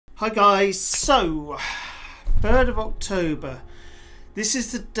Hi guys, so 3rd of October. This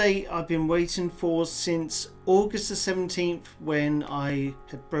is the date I've been waiting for since August the 17th, when I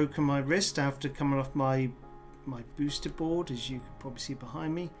had broken my wrist after coming off my booster board, as you can probably see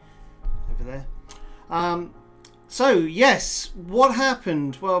behind me over there. So yes, what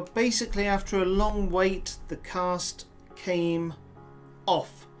happened? Well, basically after a long wait, the cast came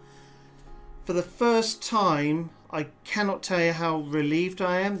off. For the first time, I cannot tell you how relieved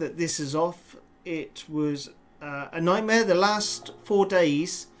I am that this is off. It was a nightmare. The last 4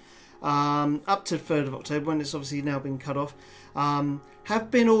 days, up to 3rd of October, when it's obviously now been cut off,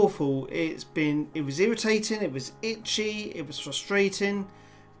 have been awful. It was irritating, it was itchy, it was frustrating,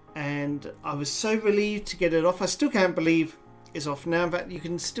 and I was so relieved to get it off. I still can't believe it's off now. In fact,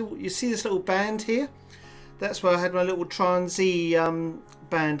 you see this little band here. That's where I had my little Transy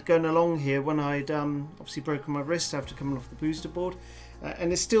band going along here when I'd obviously broken my wrist after coming off the booster board,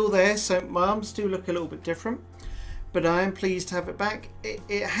 and it's still there, so my arms do look a little bit different, but I am pleased to have it back.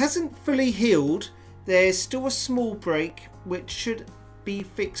 It hasn't fully healed. There's still a small break which should be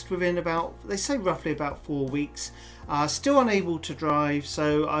fixed within about, they say roughly about 4 weeks. Still unable to drive,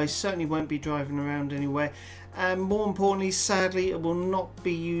 so I certainly won't be driving around anywhere. And more importantly, sadly, it will not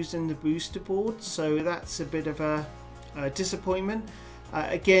be used in the booster board, so that's a bit of a disappointment.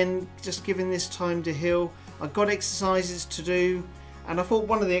 Again, just giving this time to heal. I've got exercises to do, and I thought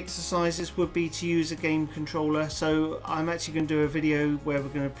one of the exercises would be to use a game controller, so I'm actually going to do a video where we're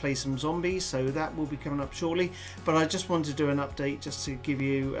going to play some zombies, so that will be coming up shortly. But I just wanted to do an update just to give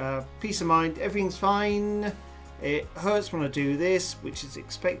you peace of mind. Everything's fine. It hurts when I do this, which is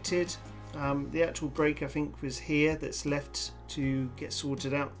expected. The actual break, I think, was here, that's left to get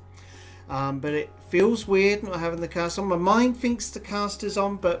sorted out. But it feels weird not having the cast on. My mind thinks the cast is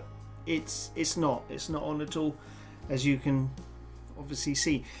on, but it's not on at all, as you can obviously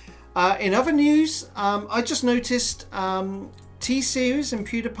see. In other news, I just noticed T-Series and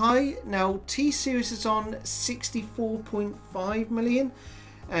PewDiePie. Now T-Series is on 64.5 million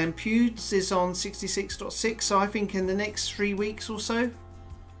and Pewds is on 66.6, so I think in the next 3 weeks or so,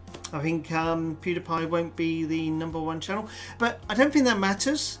 I think PewDiePie won't be the #1 channel. But I don't think that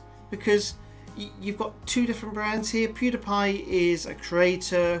matters, because you've got two different brands here. PewDiePie is a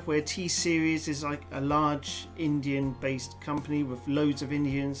creator, where T-Series is like a large Indian based company with loads of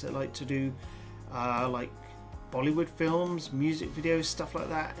Indians that like to do like Bollywood films, music videos, stuff like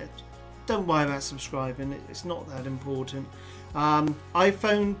that. Don't worry about subscribing, it's not that important.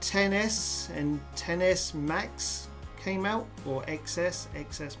 iPhone XS and XS Max came out, or XS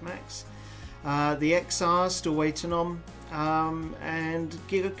Max. The XR still waiting on, and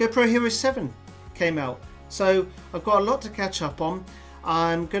GoPro Hero 7 came out. So I've got a lot to catch up on.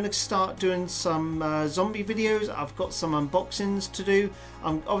 I'm going to start doing some zombie videos. I've got some unboxings to do.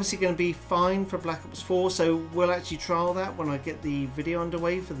 I'm obviously going to be fine for Black Ops 4, so we'll actually trial that when I get the video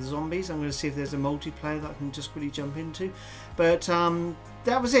underway for the zombies. I'm going to see if there's a multiplayer that I can just quickly jump into. But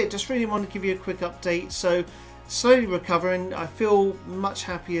that was it. Just really wanted to give you a quick update. So slowly recovering. I feel much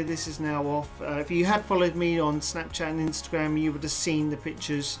happier this is now off. If you had followed me on Snapchat and Instagram, you would have seen the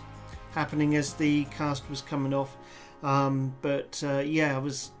pictures happening as the cast was coming off. Yeah, I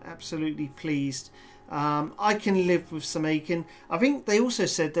was absolutely pleased. I can live with some aching. I think they also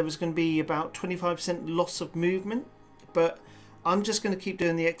said there was going to be about 25% loss of movement, but I'm just going to keep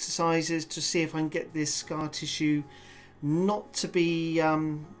doing the exercises to see if I can get this scar tissue not to be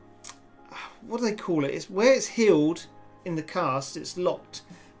what do they call it? It's where it's healed in the cast, it's locked,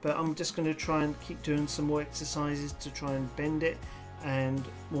 but I'm just going to try and keep doing some more exercises to try and bend it, and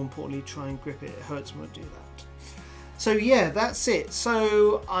more importantly try and grip it. It hurts when I do that. So yeah, that's it.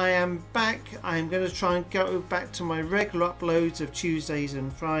 So I am back. I'm going to try and go back to my regular uploads of Tuesdays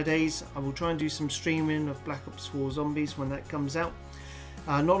and Fridays. I will try and do some streaming of Black Ops 4 Zombies when that comes out.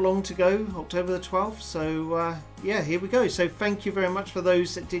 Not long to go, October the 12th. So yeah, here we go. So thank you very much for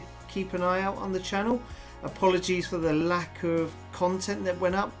those that did keep an eye out on the channel. Apologies for the lack of content that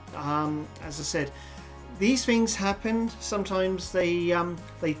went up. As I said, these things happen. Sometimes they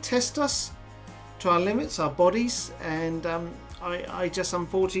test us to our limits, our bodies, and I just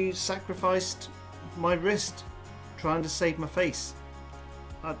unfortunately sacrificed my wrist trying to save my face.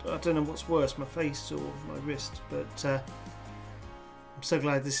 I don't know what's worse, my face or my wrist, but I'm so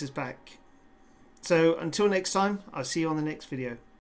glad this is back. So until next time, I'll see you on the next video.